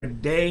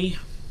Good day.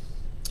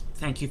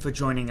 Thank you for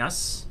joining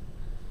us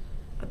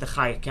at the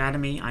Chai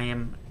Academy. I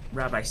am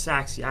Rabbi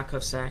Sachs,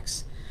 Yaakov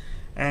Sachs,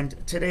 and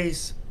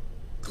today's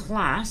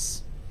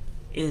class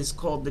is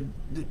called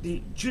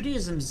the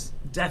Judaism's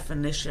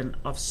definition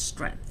of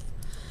strength.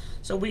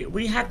 So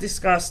we have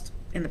discussed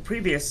in the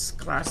previous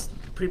class,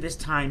 the previous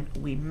time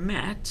we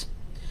met,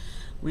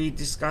 we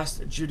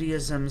discussed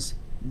Judaism's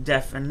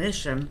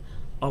definition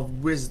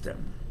of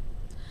wisdom,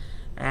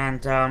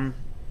 and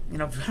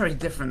very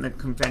different than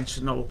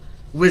conventional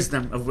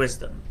wisdom of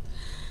wisdom.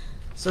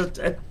 So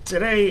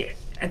today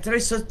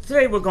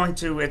we're going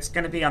to, it's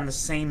going to be on the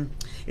same,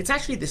 it's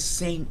actually the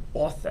same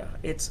author.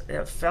 It's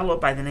a fellow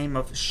by the name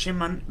of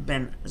Shimon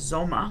ben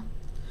Zoma,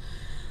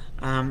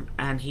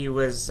 and he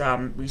was,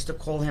 we used to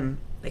call him,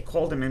 they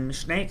called him in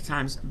Mishnaic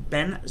times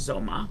Ben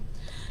Zoma,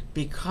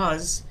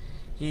 because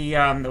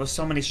there were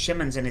so many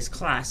Shimons in his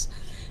class,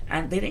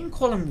 and they didn't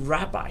call him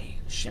Rabbi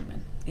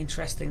Shimon,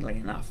 interestingly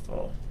enough,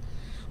 or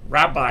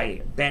Rabbi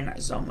ben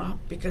Zoma,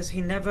 because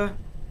he never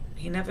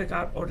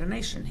got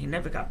ordination. He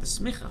never got the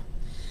smicha.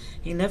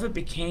 He never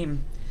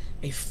became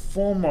a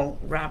formal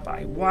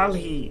rabbi. While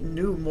he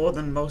knew more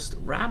than most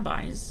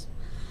rabbis,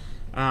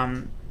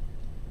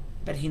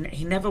 but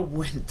he never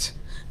went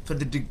for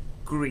the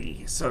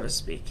degree, so to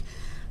speak.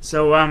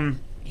 So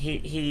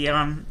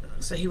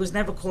so he was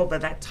never called by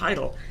that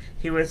title.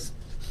 He was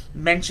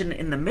mentioned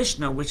in the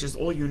Mishnah, which is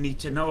all you need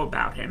to know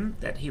about him,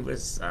 that he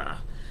was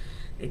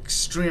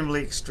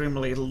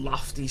extremely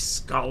lofty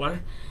scholar,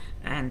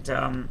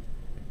 and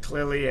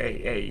clearly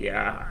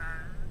a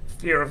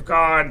fear of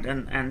God,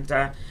 and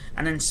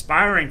an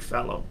inspiring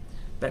fellow,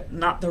 but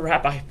not the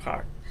rabbi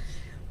part.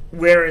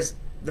 Whereas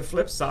the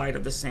flip side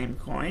of the same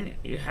coin,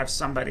 you have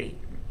somebody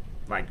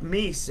like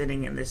me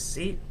sitting in this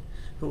seat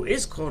who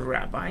is called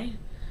rabbi,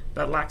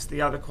 but lacks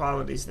the other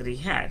qualities that he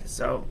had.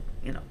 So,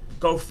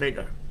 go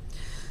figure.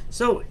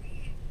 So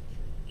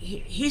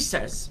he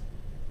says,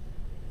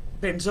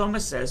 Ben Zoma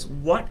says,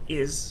 what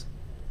is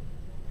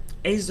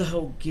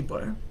Ezaho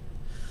Gibor?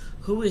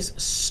 Who is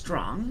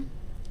strong?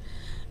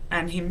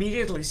 And he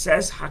immediately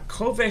says,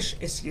 Hakovesh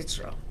es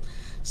Yitzro.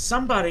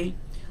 Somebody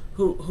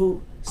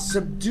who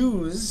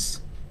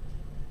subdues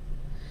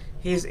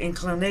his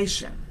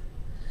inclination.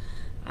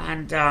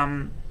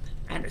 And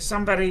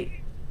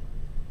somebody,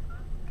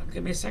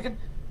 give me a second.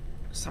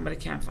 Somebody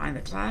can't find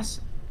the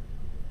class.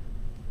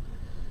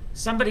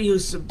 Somebody who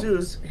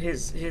subdues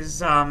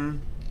his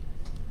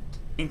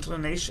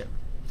inclination.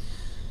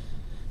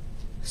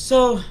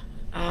 So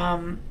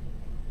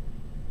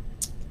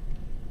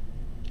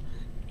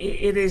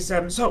it is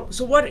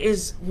so what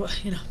is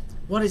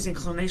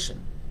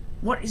inclination?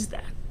 What is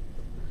that?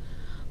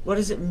 What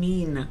does it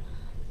mean,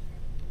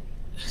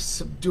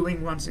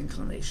 subduing one's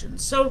inclination?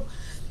 So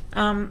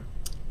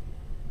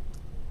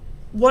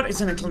what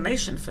is an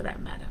inclination, for that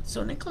matter?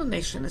 So an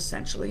inclination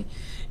essentially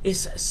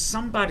is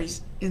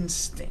somebody's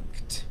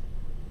instinct.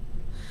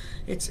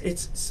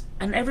 It's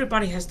and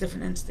everybody has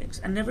different instincts,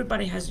 and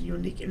everybody has a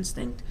unique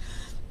instinct,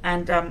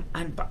 and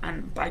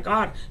by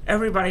God,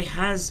 everybody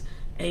has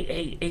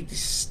a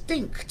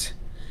distinct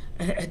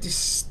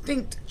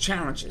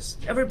challenges.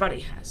 Everybody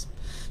has.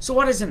 So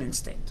what is an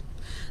instinct?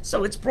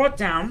 So it's brought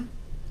down,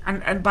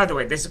 and by the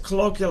way, there's a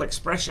colloquial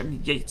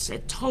expression,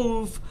 Yetzer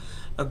Tov,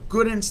 a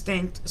good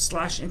instinct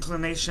 /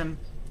 inclination,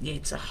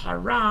 Yetzer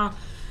Hara,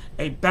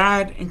 a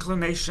bad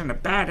inclination, a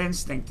bad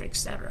instinct,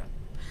 etc.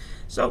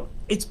 So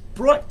it's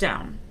brought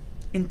down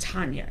in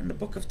Tanya, in the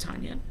book of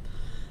Tanya,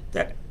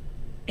 that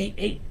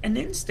an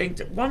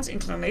instinct, one's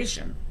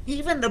inclination,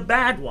 even the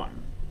bad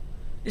one,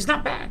 is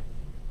not bad.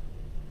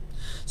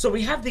 So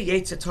we have the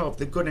Yetzer Tov,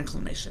 the good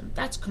inclination.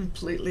 That's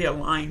completely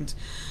aligned,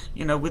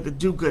 with the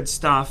do-good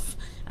stuff,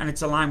 and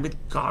it's aligned with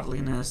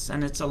godliness,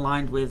 and it's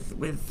aligned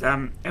with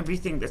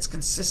everything that's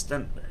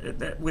consistent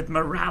with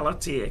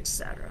morality,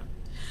 etc.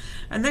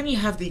 And then you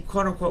have the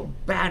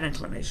quote-unquote bad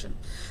inclination.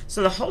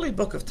 So the Holy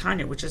Book of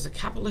Tanya, which is a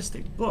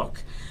Kabbalistic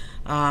book,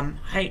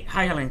 hi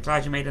Helen,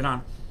 glad you made it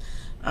on,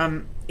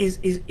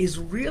 is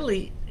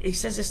really, he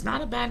says it's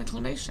not a bad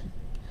inclination.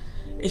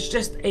 It's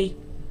just a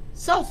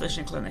selfish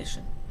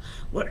inclination.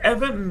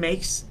 Whatever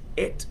makes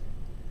it,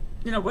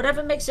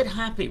 whatever makes it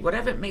happy,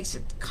 whatever makes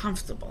it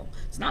comfortable,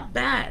 it's not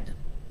bad.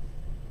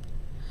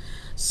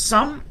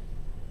 Some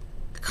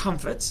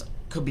comforts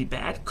could be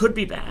bad,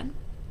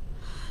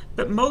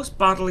 but most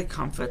bodily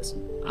comforts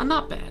are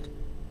not bad,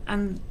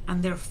 and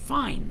they're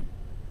fine.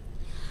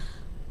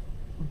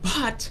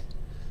 But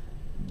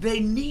they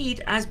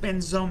need, as Ben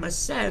Zoma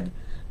said,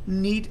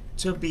 need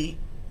to be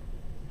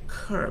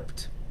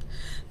curbed.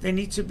 They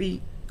need to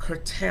be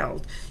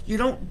curtailed. You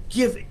don't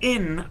give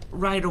in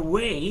right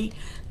away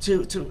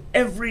to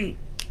every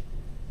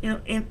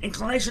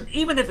inclination,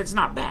 even if it's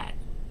not bad.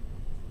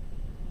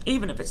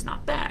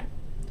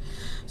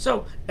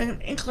 So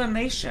an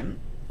inclination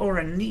or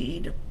a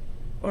need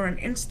or an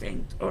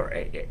instinct or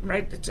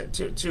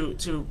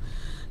to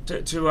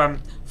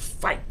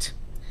fight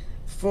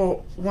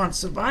for one's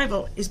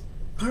survival is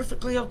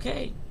perfectly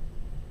okay.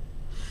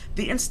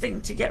 The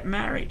instinct to get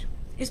married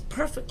is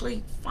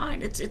perfectly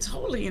fine. It's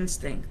holy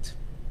instinct.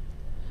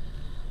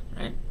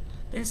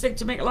 The instinct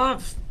to make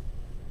love,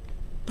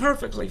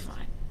 perfectly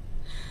fine.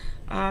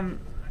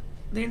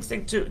 The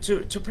instinct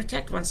to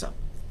protect oneself,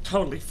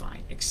 totally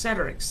fine,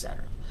 etc.,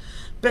 etc.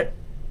 But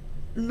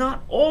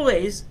not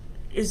always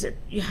is it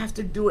you have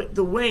to do it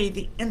the way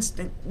the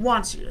instinct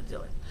wants you to do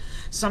it.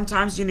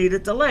 Sometimes you need a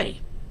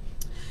delay.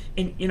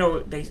 And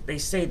they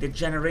say the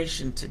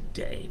generation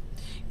today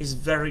is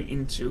very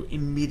into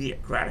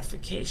immediate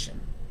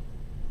gratification.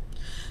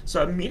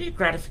 So immediate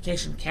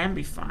gratification can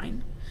be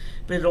fine,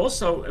 but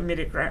also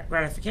immediate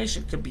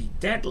gratification could be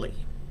deadly.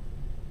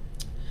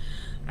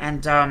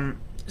 And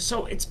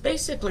so it's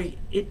basically,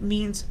 it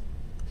means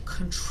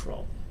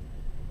control.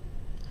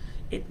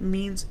 It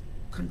means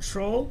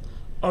control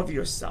of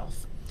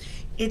yourself.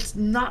 It's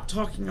not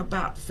talking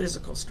about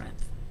physical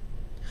strength.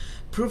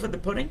 Proof of the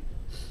pudding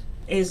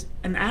is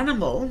an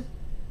animal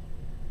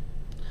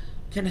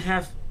can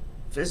have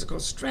physical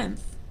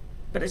strength,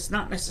 but it's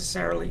not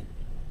necessarily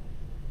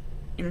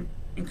in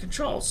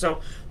control.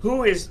 So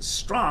who is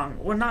strong?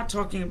 We're not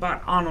talking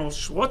about Arnold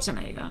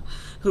Schwarzenegger,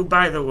 who,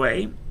 by the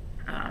way,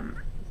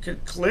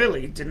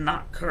 clearly did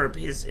not curb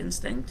his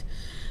instinct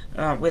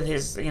with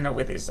his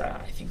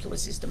I think it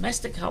was his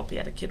domestic help he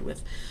had a kid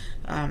with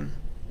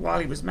while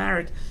he was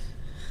married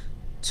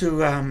to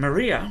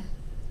Maria.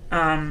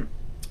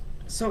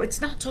 So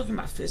it's not talking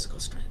about physical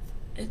strength,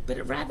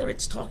 but rather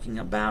it's talking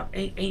about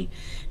a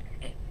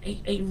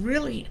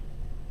really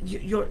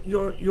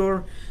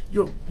your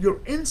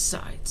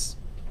insides.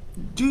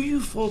 Do you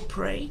fall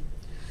prey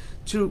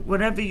to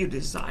whatever you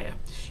desire?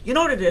 You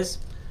know what it is?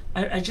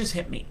 I just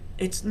hit me.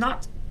 It's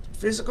not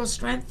physical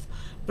strength,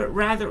 but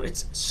rather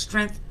it's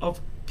strength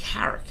of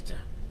character.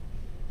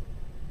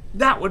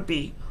 That would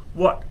be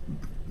what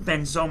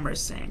Ben Zomer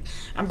is saying.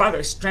 And by the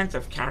way, strength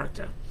of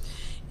character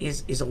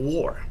is a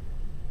war.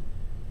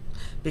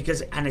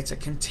 And it's a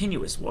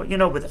continuous war.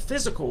 With a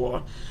physical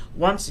war,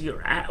 once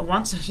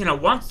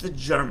the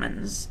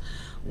Germans,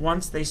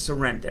 once they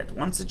surrendered,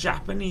 once the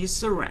Japanese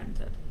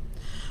surrendered,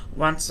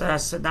 once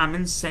Saddam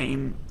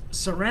Hussein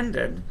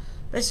surrendered,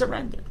 they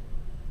surrendered.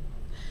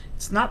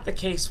 It's not the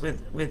case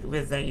with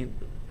a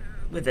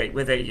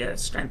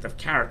strength of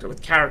character.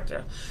 With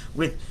character,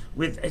 with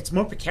it's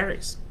more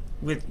precarious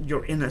with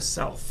your inner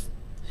self,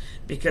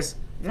 because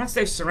once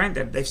they've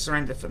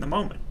surrendered for the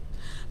moment.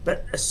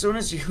 But as soon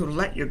as you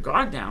let your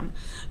guard down,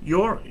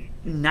 your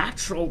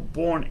natural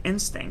born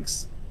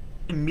instincts,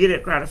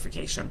 immediate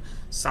gratification,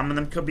 some of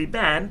them could be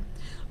bad,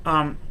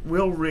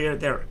 will rear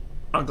their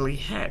ugly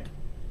head.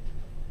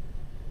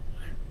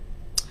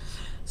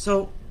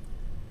 So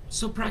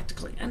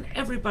practically, and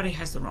everybody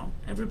has their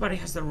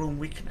own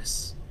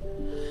weakness.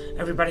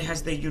 Everybody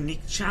has their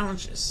unique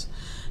challenges.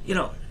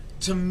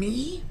 To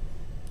me,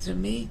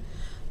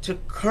 to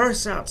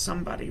curse out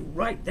somebody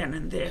right then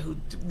and there who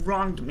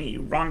wronged me,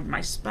 wronged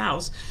my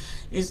spouse,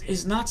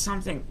 is not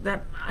something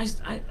that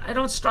I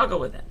don't struggle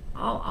with it.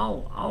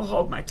 I'll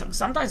hold my tongue.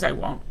 Sometimes I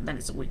won't, then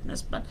it's a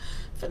weakness, but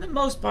for the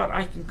most part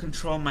I can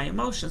control my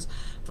emotions.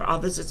 For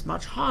others it's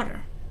much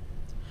harder.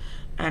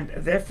 And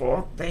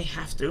therefore they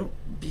have to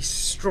be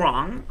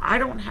strong. I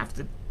don't have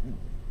to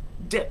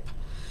dip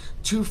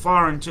too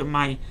far into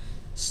my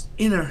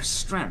inner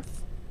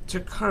strength to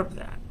curb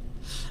that.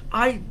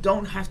 I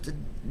don't have to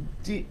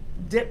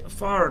dip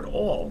far at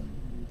all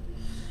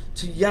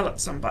to yell at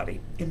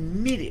somebody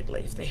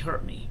immediately if they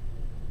hurt me.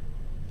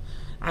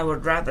 I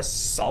would rather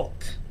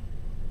sulk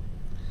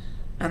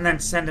and then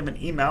send him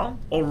an email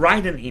or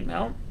write an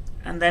email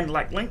and then,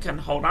 like Lincoln,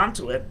 hold on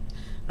to it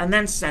and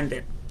then send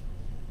it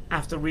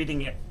after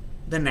reading it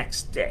the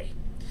next day.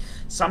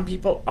 Some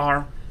people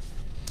are,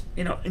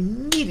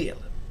 immediate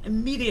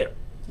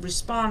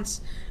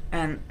response,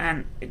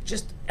 and it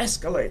just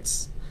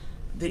escalates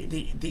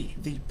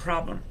the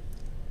problem.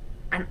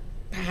 And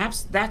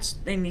perhaps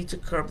they need to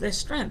curb their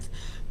strength.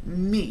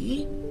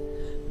 Me,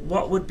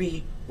 what would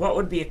be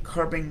a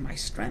curbing my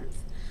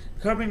strength?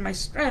 Curbing my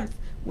strength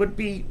would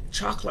be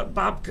chocolate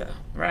babka,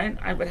 right?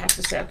 I would have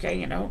to say,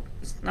 okay,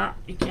 it's not,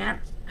 you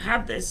can't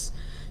have this.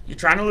 You're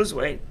trying to lose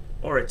weight,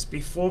 or it's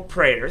before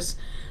prayers,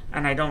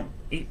 and I don't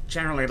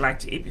generally like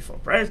to eat before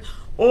prayers,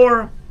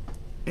 or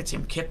it's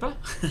Yom Kippur,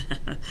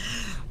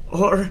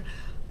 or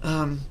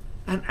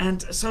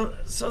and so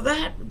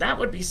that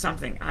would be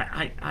something.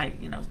 I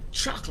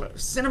chocolate,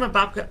 cinnamon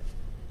babka,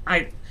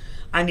 I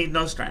need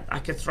no strength. I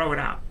could throw it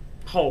out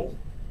whole.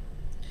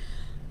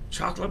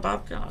 Chocolate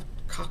babka,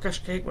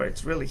 kakash cake, where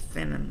it's really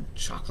thin and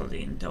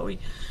chocolatey and doughy.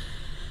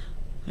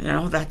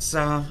 That's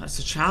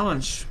a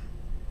challenge.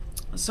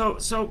 So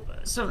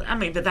I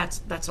mean, but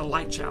that's a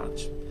light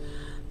challenge.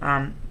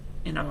 And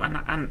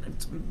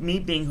me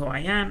being who I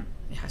am,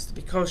 it has to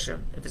be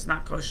kosher. If it's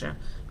not kosher,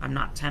 I'm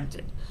not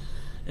tempted.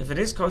 If it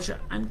is kosher,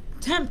 I'm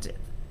tempted.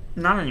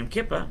 Not on Yom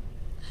Kippur.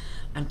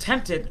 I'm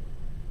tempted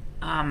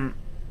to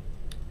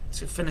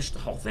finish the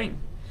whole thing,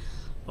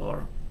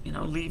 or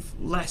leave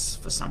less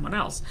for someone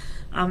else.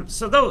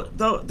 So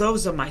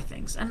those are my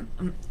things, and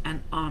on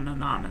and on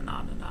and on and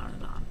on and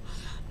on.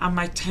 Am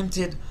I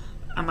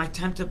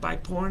tempted by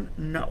porn?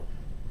 No.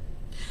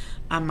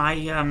 Am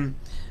I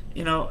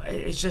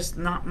it's just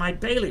not my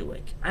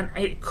bailiwick. And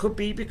it could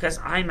be because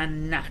I'm a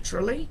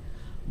naturally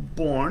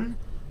born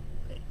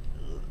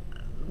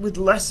with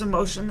less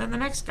emotion than the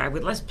next guy,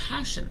 with less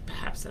passion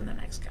perhaps than the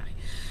next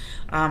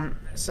guy.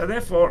 So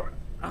therefore,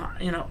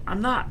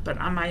 I'm not. But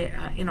am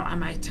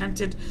I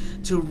tempted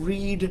to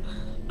read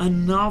a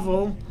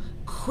novel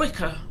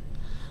quicker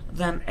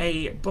than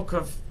a book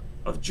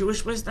of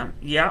Jewish wisdom?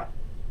 Yeah,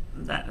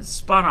 that's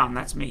spot on.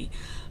 That's me.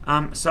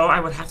 So I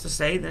would have to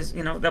say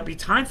there'll be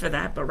time for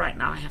that, but right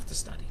now I have to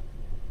study.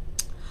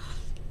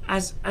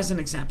 As an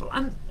example,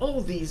 and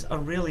all these are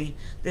really,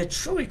 they're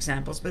true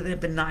examples, but they're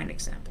benign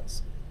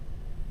examples.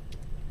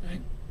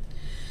 Right?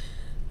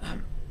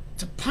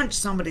 To punch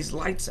somebody's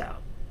lights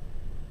out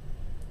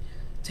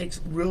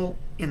takes real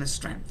inner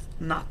strength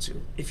not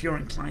to, if you're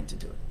inclined to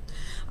do it.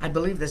 I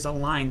believe there's a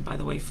line, by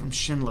the way, from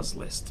Schindler's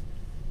List.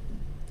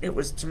 It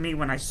was, to me,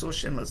 when I saw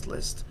Schindler's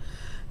List,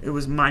 it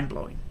was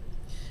mind-blowing.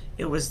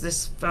 It was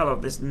this fellow,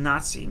 this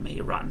Nazi, may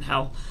he rot in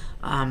hell.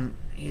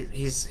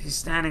 He's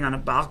standing on a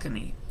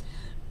balcony,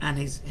 and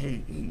he's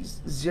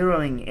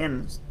zeroing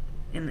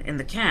in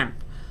the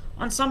camp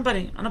on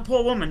somebody, on a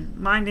poor woman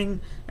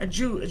minding a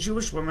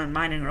Jewish woman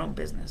minding her own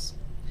business.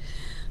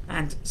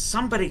 And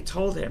somebody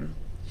told him,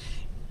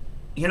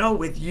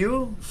 with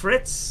you,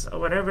 Fritz, or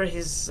whatever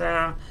his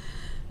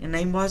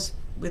name was,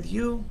 with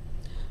you,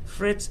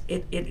 Fritz,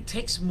 it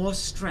takes more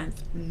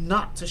strength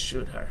not to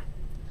shoot her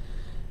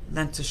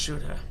than to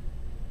shoot her.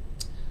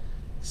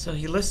 So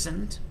he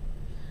listened,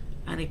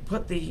 and he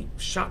put the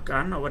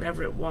shotgun, or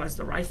whatever it was,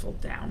 the rifle,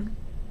 down.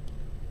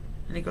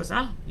 And he goes,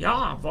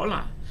 yeah,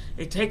 voila.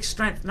 It takes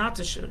strength not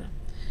to shoot her.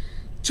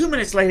 2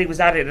 minutes later, he was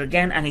at it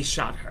again, and he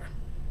shot her.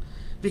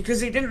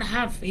 Because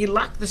he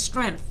lacked the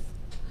strength.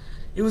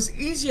 It was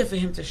easier for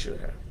him to shoot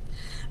her.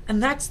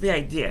 And that's the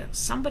idea.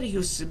 Somebody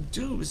who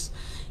subdues,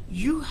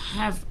 you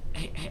have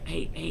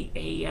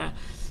an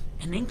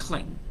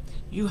inkling.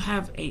 You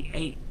have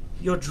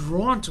you're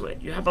drawn to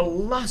it. You have a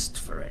lust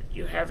for it.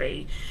 You have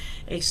a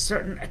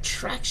certain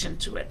attraction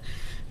to it.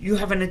 You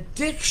have an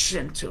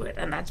addiction to it,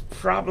 and that's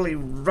probably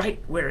right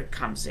where it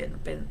comes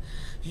in.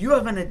 You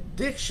have an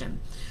addiction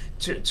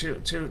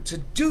to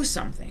do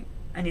something,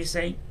 and you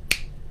say,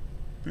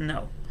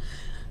 no,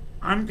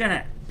 I'm going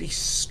to be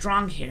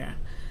strong here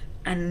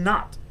and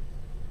not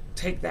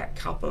take that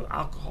cup of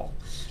alcohol,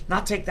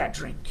 not take that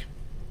drink.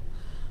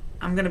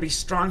 I'm going to be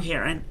strong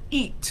here and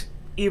eat,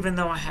 even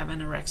though I have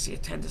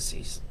anorexia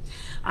tendencies.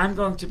 I'm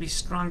going to be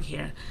strong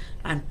here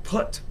and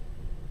put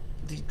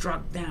the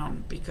drug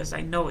down because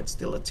I know it's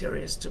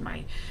deleterious to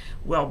my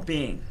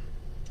well-being.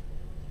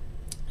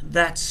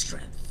 That's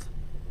strength,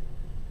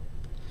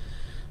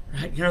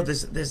 right?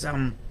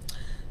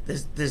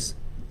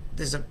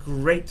 There's a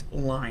great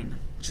line,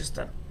 just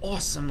an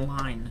awesome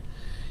line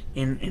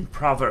in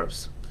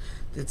Proverbs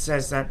that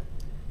says that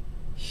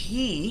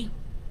he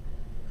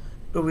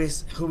who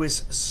is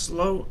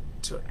slow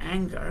to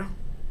anger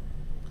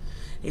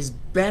is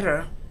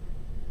better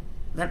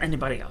than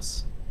anybody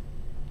else.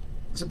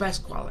 It's the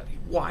best quality.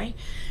 Why?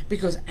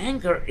 Because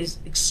anger is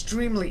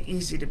extremely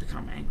easy to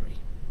become angry.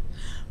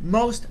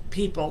 Most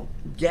people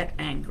get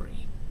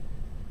angry.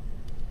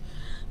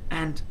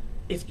 And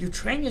if you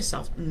train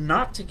yourself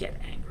not to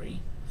get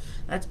angry,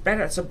 that's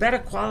better. It's a better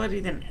quality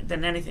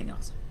than anything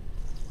else.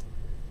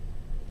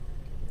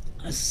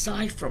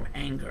 Aside from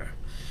anger,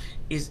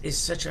 is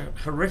such a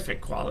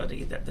horrific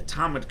quality that the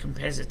Talmud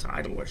compares it to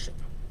idol worship.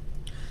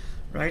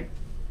 Right?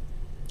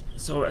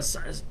 So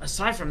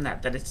aside from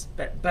that it's,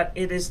 but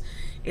it is,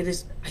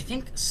 I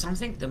think,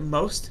 something that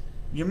most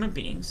human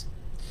beings,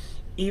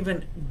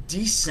 even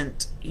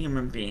decent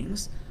human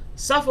beings,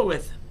 suffer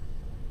with.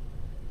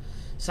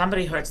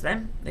 Somebody hurts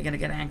them, they're going to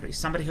get angry.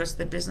 Somebody hurts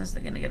their business,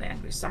 they're going to get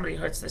angry. Somebody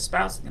hurts their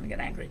spouse, they're going to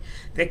get angry.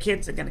 Their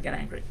kids are going to get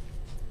angry.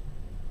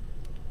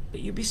 But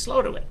you be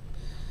slow to it.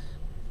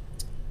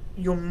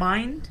 Your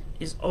mind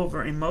is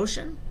over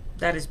emotion.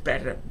 That is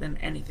better than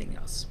anything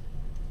else.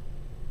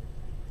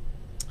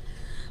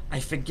 I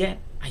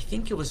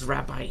think it was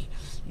Rabbi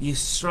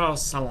Yisrael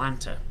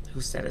Salanter who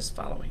said as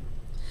following.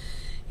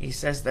 He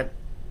says that,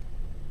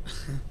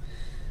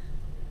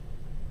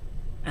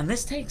 and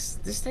this takes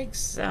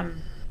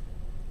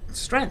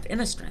strength,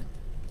 inner strength.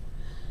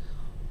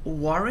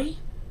 Worry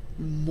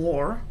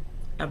more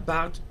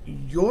about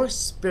your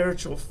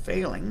spiritual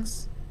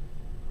failings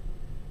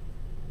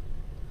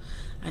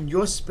and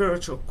your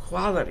spiritual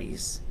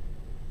qualities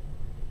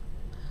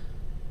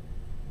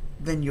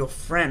than your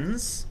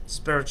friends'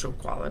 spiritual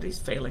qualities,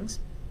 failings,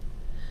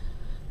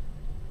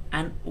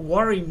 and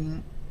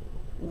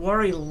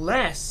worry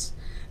less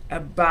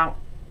about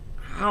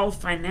how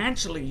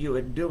financially you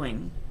are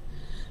doing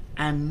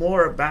and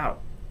more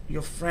about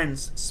your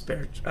friend's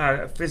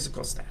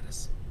physical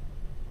status.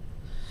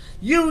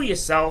 You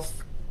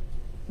yourself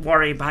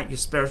worry about your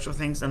spiritual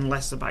things and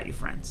less about your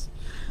friends,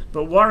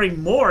 but worry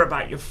more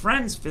about your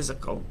friend's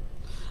physical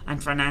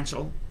and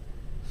financial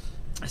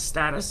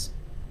status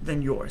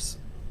than yours.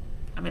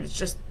 I mean, it's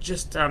just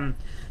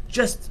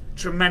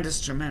tremendous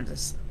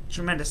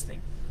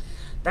thing.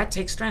 That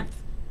takes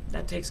strength.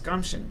 That takes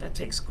gumption. That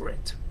takes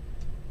grit.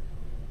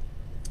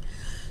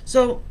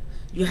 So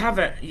you have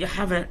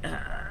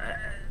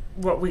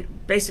what we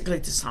basically,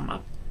 to sum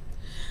up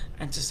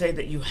and to say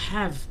that you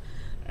have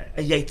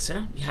a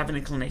yetzer, you have an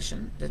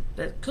inclination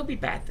that could be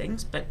bad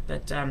things, but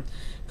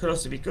could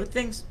also be good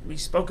things. We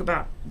spoke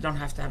about you don't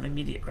have to have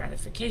immediate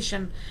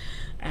gratification,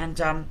 and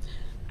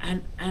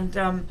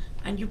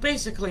you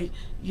basically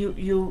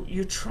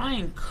you try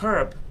and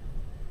curb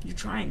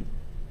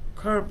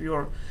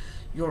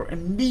your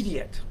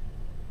immediate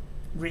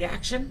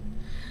reaction,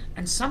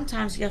 and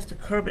sometimes you have to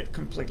curb it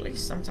completely.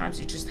 Sometimes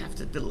you just have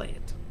to delay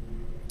it,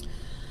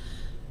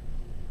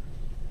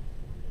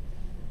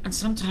 and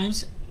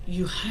sometimes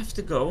you have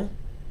to go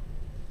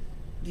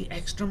the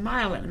extra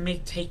mile, and it may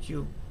take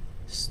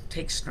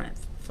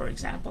strength. For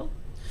example,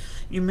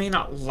 you may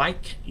not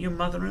like your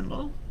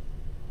mother-in-law,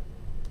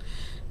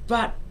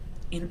 but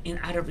in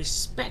out of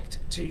respect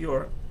to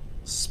your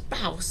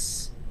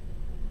spouse,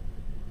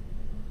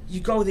 you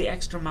go the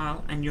extra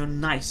mile and you're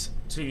nice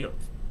to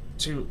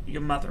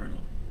your mother-in-law.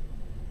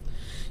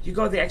 You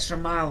go the extra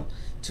mile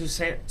to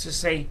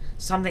say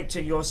something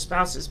to your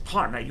spouse's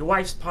partner, your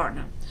wife's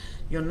partner.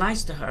 You're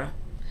nice to her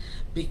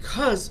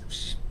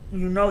because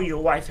you know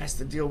your wife has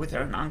to deal with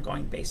her on an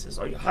ongoing basis,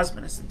 or your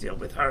husband has to deal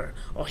with her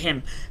or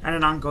him on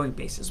an ongoing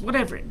basis,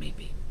 whatever it may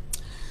be.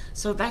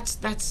 So that's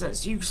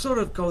you sort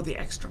of go the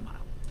extra mile.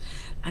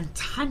 And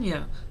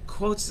Tanya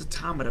quotes the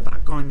Talmud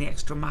about going the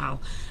extra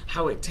mile,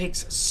 how it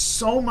takes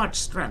so much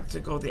strength to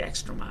go the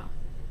extra mile.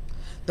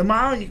 The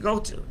mile you go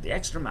to, the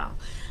extra mile.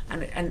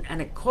 And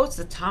it quotes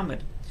the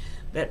Talmud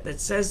that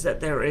says that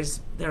there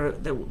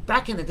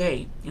back in the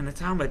day in the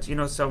Talmud,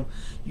 so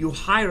you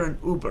hire an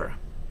Uber.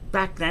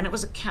 Back then it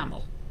was a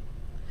camel.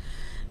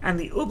 And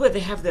the Uber, they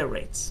have their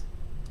rates.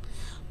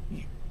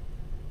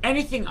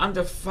 Anything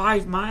under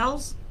 5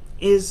 miles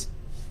is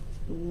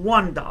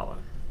 $1.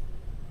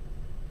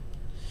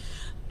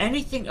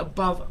 Anything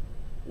above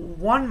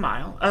 1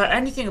 mile,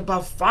 anything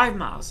above 5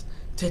 miles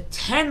to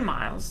 10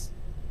 miles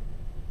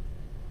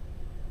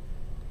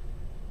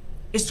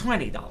is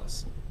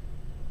 $20.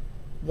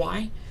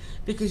 Why?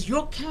 Because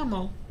your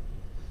camel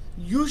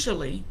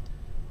usually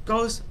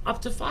goes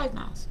up to 5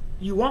 miles.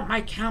 You want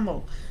my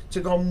camel to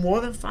go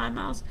more than 5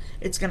 miles,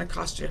 it's going to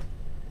cost you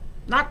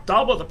not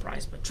double the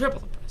price, but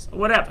triple the price, or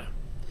whatever.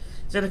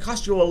 It's going to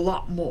cost you a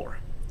lot more,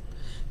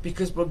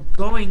 because we're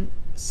doing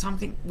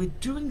something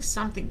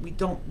we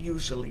don't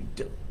usually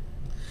do.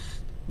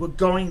 We're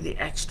going the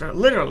extra,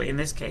 literally in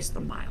this case,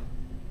 the mile.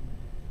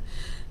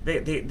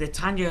 The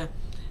Tanya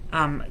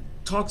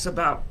talks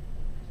about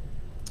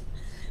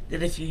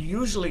that if you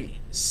usually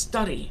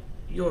study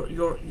your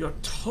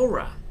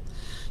Torah,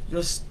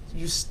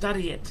 you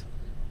study it,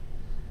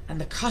 and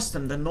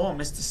the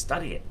norm is to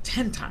study it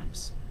 10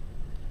 times,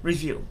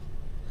 review.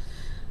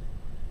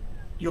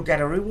 You'll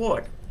get a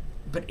reward.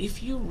 But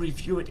if you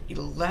review it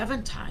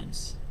 11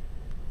 times,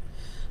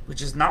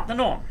 which is not the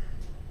norm,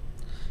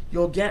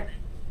 you'll get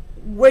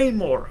way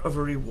more of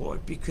a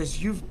reward,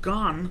 because you've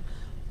gone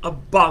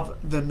above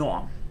the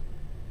norm.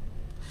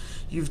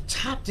 You've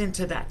tapped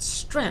into that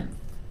strength,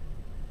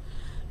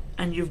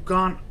 and you've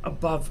gone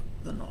above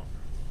the norm.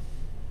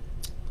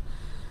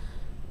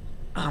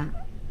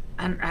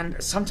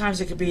 And sometimes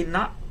it could be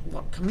not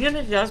what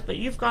community does, but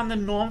you've gone the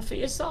norm for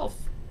yourself,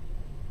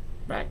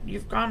 right?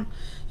 You've gone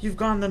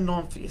the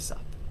norm for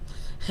yourself.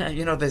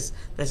 There's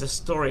a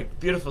story,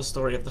 beautiful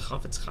story of the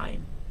Chafetz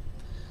Chaim,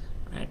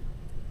 right?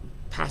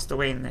 Passed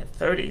away in their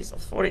 30s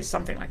or 40s,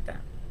 something like that.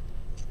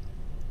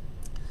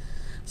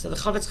 So the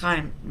Chafetz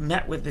Chaim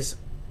met with this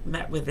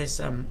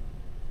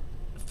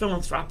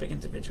philanthropic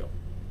individual.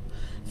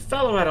 The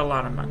fellow had a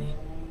lot of money,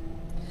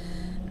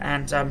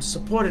 and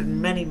supported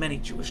many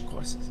Jewish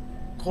causes.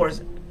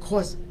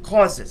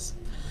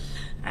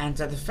 And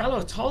the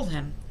fellow told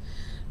him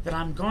that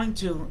I'm going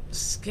to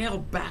scale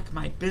back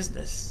my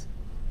business,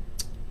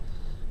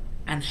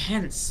 and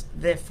hence,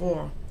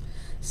 therefore,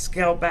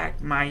 scale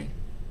back my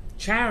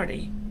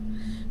charity,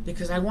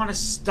 because I want to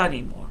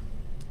study more.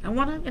 I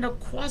want to,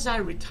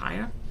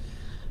 quasi-retire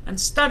and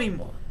study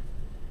more,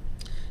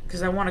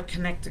 because I want to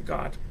connect to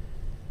God.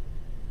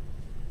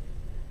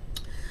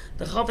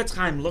 The Chafetz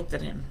Chaim looked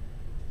at him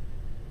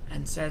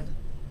and said,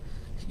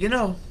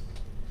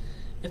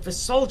 if a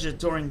soldier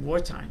during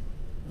wartime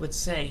would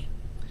say,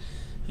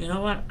 you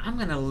know what, I'm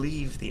going to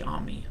leave the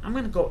army, I'm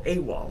going to go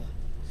AWOL,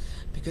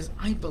 because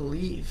I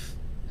believe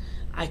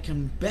I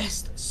can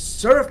best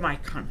serve my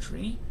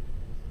country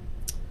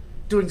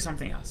doing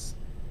something else,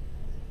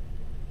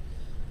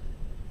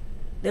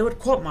 they would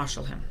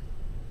court-martial him,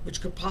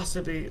 which could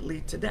possibly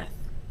lead to death,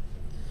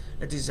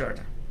 a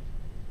deserter.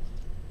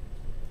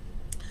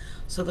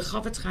 So the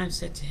Chafetz Chaim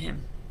said to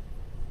him,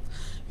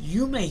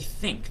 you may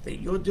think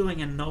that you're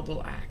doing a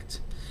noble act,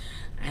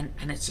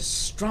 and it's a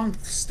strong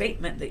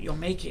statement that you're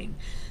making,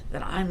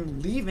 that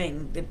I'm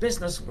leaving the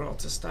business world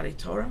to study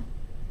Torah,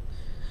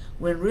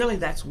 when really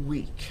that's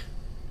weak.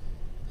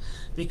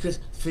 Because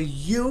for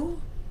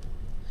you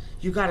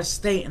got to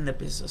stay in the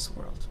business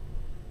world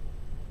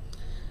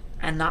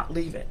and not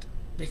leave it,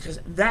 because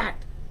that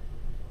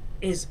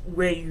is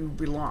where you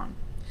belong.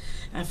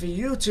 And for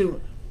you to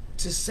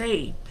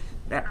say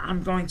that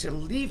I'm going to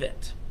leave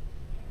it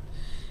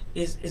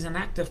is an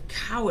act of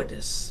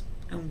cowardice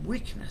and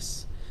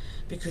weakness,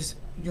 because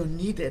you're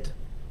needed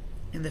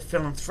in the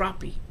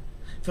philanthropic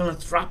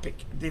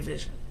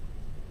division.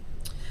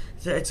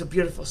 So it's a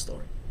beautiful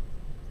story.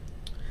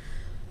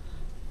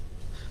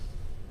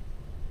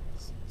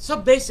 So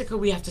basically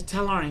we have to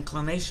tell our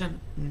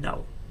inclination,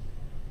 no.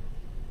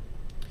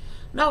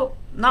 No,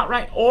 not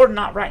right, or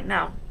not right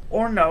now,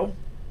 or no,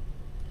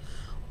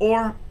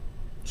 or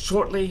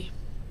shortly,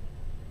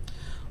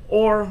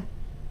 or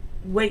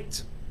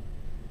wait.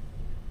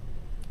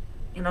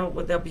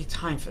 There'll be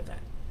time for that.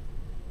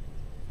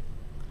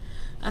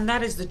 And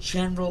that is the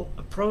general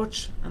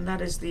approach, and that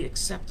is the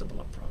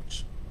acceptable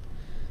approach.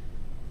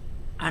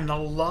 And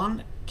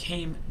along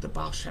came the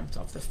Baal Shem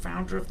Tov, the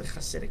founder of the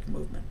Hasidic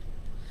movement.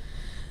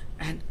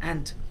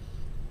 And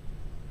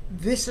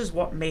this is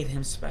what made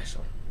him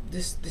special.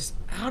 This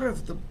out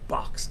of the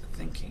box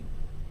thinking.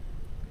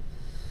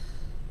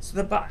 So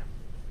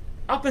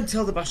up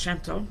until the Baal Shem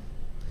Tov,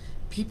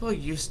 people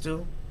used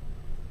to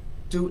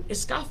do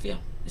iskafia.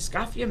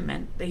 Iskafia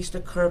meant they used to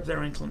curb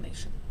their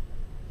inclination.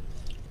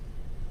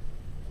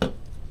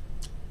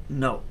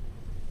 No.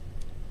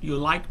 You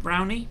like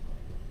brownie?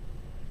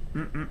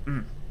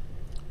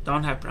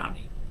 Don't have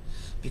brownie,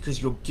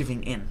 because you're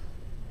giving in.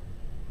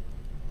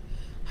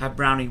 Have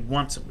brownie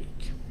once a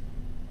week.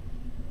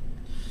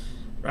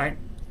 Right?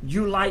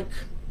 You like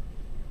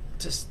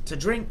to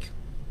drink?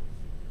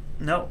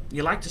 No.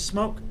 You like to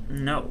smoke?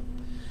 No.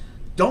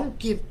 Don't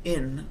give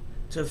in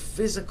to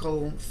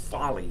physical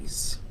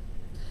follies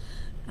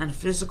and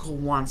physical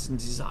wants and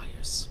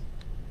desires.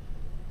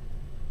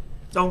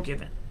 Don't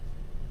give in.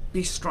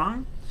 Be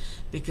strong,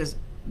 because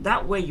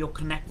that way you'll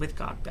connect with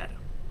God better.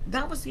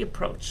 That was the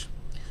approach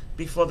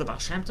before the Baal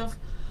Shem Tov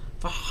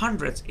for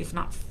hundreds, if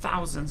not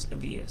thousands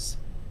of years.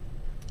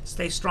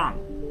 Stay strong.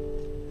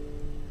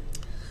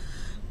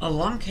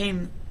 Along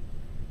came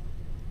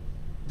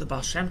the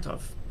Baal Shem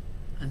Tov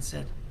and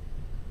said,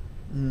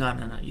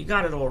 no, you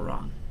got it all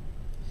wrong.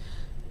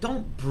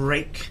 Don't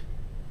break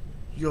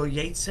your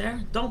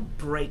Yetzer. Don't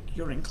break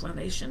your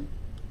inclination.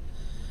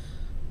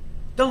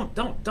 Don't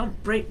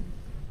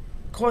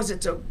cause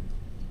it to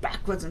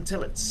backwards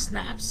until it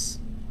snaps.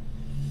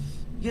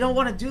 You don't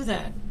want to do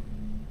that,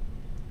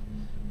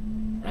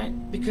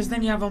 right? Because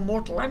then you have a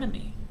mortal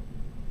enemy.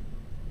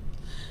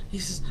 He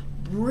says,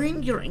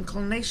 bring your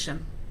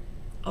inclination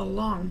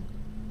along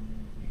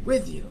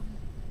with you.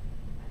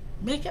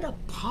 Make it a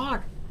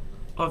part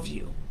of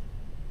you.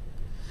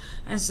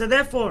 And so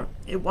therefore,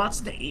 it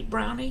wants to eat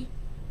brownie.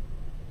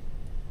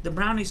 The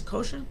brownie's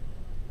kosher.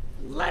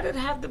 Let it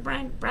have the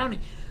brownie.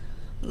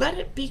 Let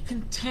it be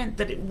content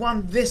that it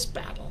won this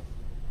battle.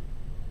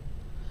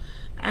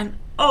 And,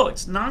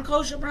 it's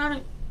non-kosher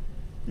brownie?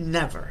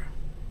 Never.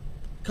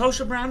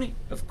 Kosher brownie?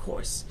 Of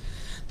course.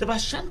 The Baal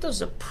Shem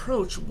Tov's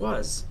approach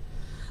was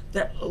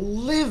that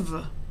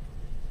live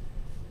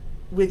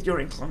with your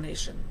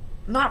inclination,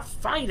 not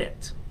fight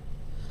it.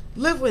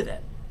 Live with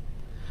it.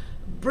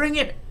 Bring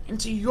it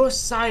into your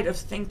side of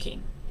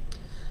thinking.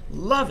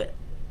 Love it.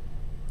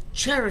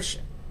 Cherish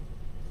it.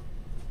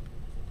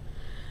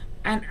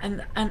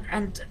 And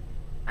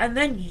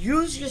then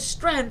use your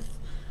strength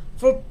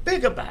for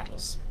bigger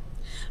battles.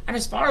 And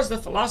as far as the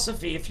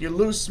philosophy, if you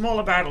lose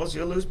smaller battles,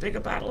 you'll lose bigger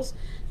battles,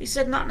 he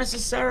said not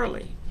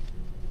necessarily.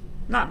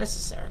 Not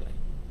necessarily.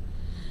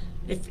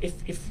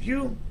 If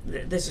you,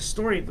 there's a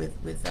story with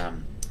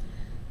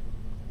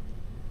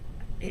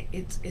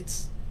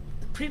it's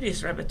the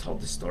previous Rebbe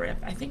told the story.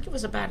 I think it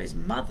was about his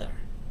mother.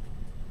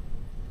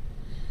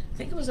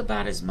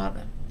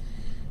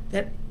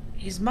 That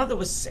his mother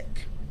was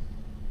sick.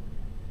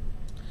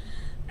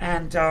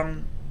 And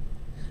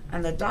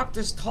the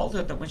doctors told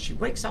her that when she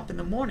wakes up in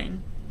the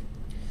morning,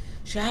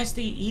 she has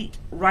to eat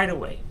right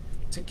away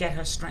to get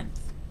her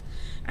strength.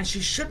 And she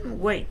shouldn't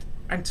wait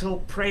until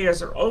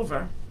prayers are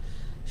over.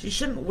 She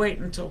shouldn't wait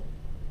until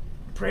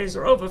prayers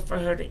are over for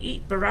her to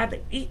eat, but rather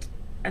eat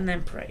and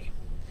then pray.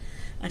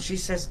 And she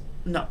says,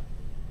 no.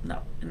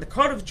 In the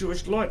code of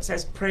Jewish law, it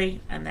says pray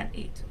and then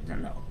eat.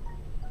 No.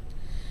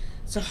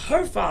 So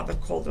her father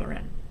called her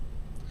in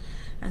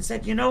and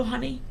said,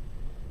 honey,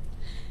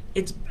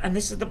 and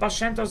this is the Baal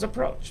Shem Tov's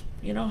approach.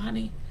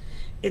 Honey,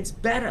 it's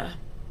better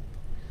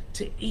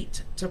to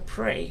eat to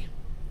pray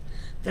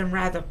than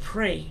rather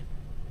pray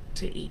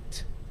to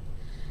eat.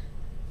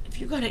 If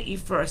you're going to eat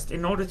first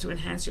in order to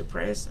enhance your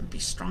prayers and be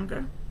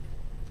stronger,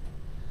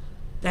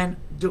 then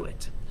do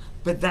it.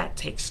 But that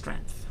takes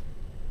strength.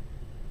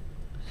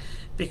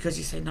 Because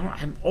you say, no,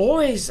 I'm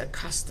always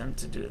accustomed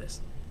to do this.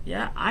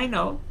 Yeah, I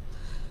know.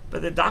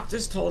 But the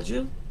doctors told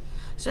you.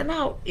 So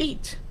now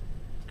eat.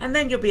 And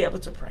then you'll be able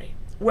to pray.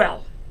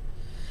 Well,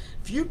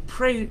 if you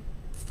pray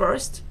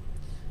first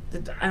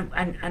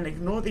and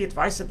ignore the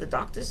advice of the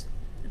doctors,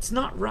 it's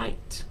not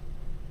right.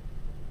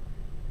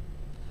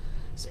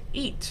 So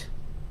eat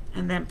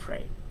and then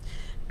pray.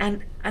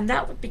 And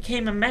that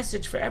became a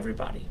message for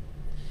everybody.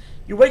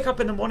 You wake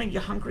up in the morning,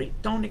 you're hungry,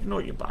 don't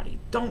ignore your body.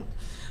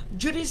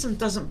 Judaism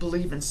doesn't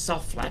believe in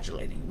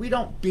self-flagellating. We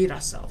don't beat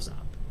ourselves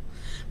up.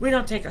 We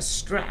don't take a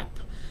strap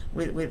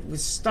with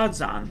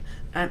studs on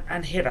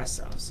and hit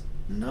ourselves.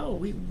 No,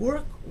 we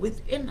work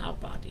within our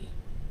body.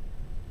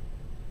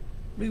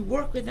 We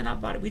work within our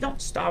body. We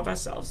don't starve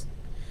ourselves.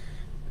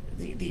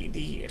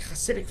 The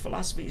Hasidic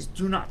philosophy is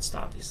do not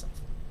starve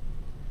yourself.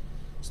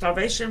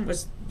 Starvation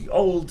was the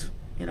old,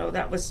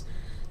 that was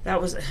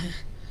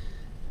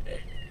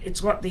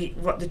it's what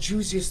the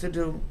Jews used to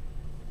do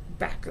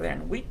back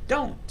then. We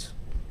don't.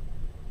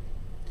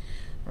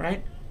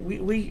 Right?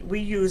 We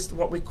used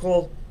what we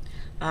call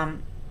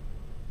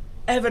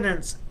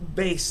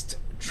evidence-based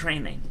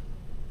training.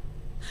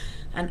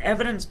 And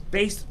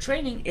evidence-based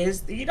training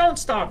is that you don't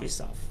starve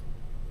yourself.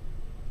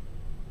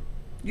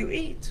 You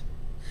eat.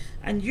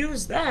 And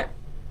use that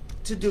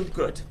to do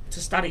good, to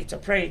study, to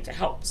pray, to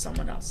help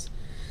someone else.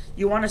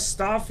 You want to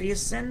starve for your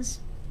sins?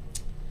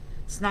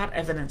 It's not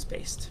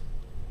evidence-based.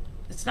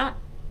 It's not.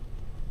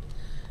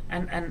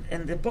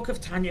 And the book of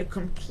Tanya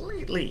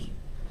completely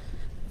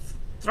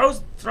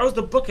throws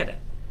the book at it.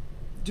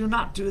 Do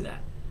not do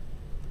that.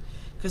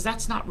 Because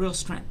that's not real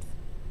strength.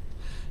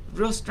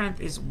 Real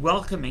strength is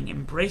welcoming,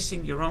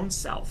 embracing your own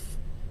self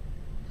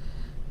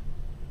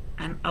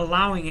and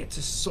allowing it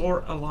to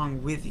soar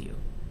along with you.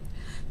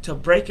 To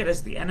break it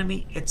as the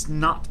enemy, it's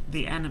not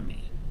the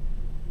enemy.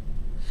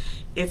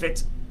 If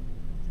it's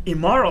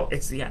immoral,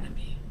 it's the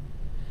enemy.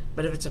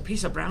 But if it's a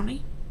piece of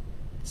brownie,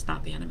 it's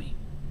not the enemy.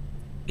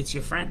 It's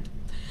your friend.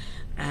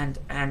 And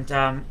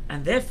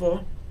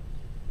therefore,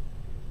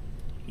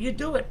 you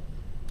do it.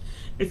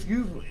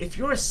 If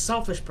you're a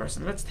selfish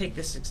person, let's take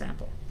this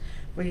example,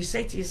 where you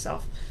say to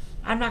yourself,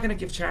 I'm not going to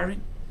give charity.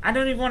 I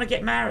don't even want to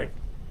get married.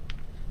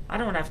 I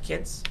don't want to have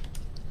kids.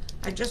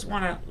 I just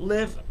want to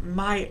live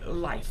my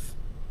life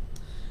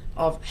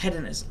of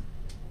hedonism.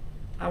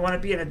 I want to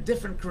be in a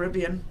different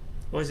Caribbean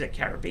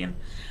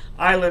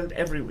island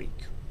every week.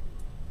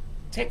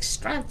 It takes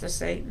strength to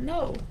say,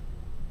 no.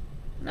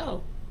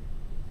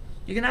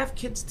 You're going to have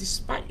kids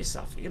despite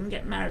yourself. You're going to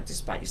get married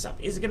despite yourself.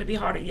 Is it going to be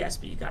harder? Yes,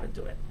 but you got to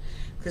do it.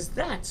 Because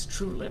that's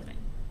true living.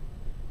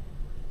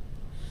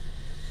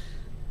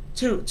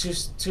 To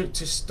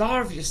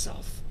starve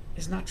yourself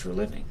is not true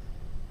living.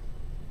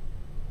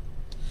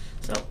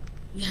 So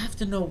you have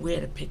to know where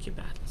to pick your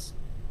battles.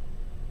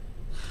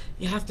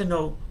 You have to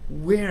know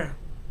where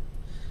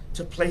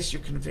to place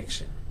your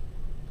conviction.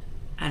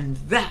 And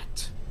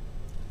that,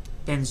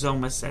 Ben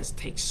Zoma says,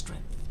 takes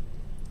strength.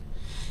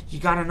 You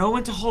got to know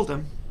when to hold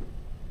them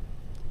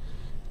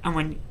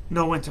and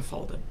know when to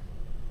fold them.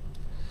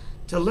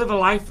 To live a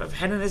life of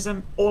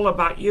hedonism, all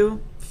about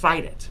you,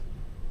 fight it.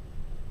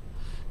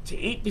 To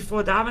eat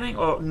before davening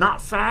or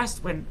not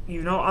fast when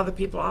you know other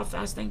people are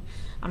fasting,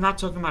 I'm not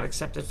talking about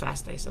accepted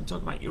fast days. I'm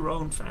talking about your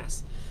own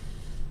fast.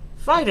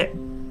 Fight it.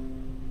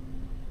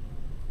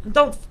 And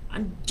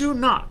do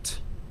not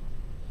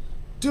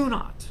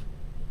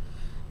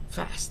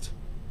fast,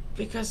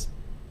 because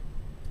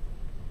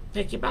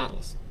pick your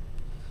battles.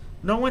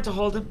 Know when to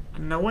hold them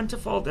and know when to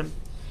fold them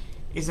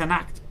is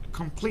a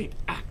complete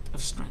act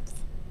of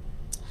strength.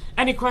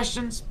 Any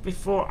questions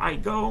before I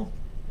go?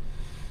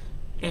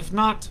 If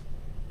not,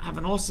 have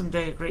an awesome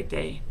day, a great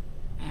day,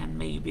 and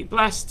may you be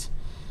blessed.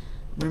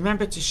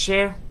 Remember to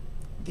share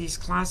these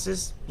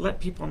classes. Let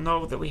people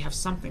know that we have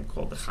something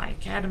called the Chai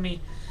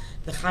Academy,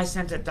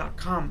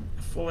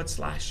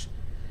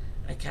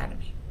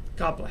 thechaicenter.com/academy.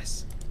 God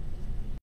bless.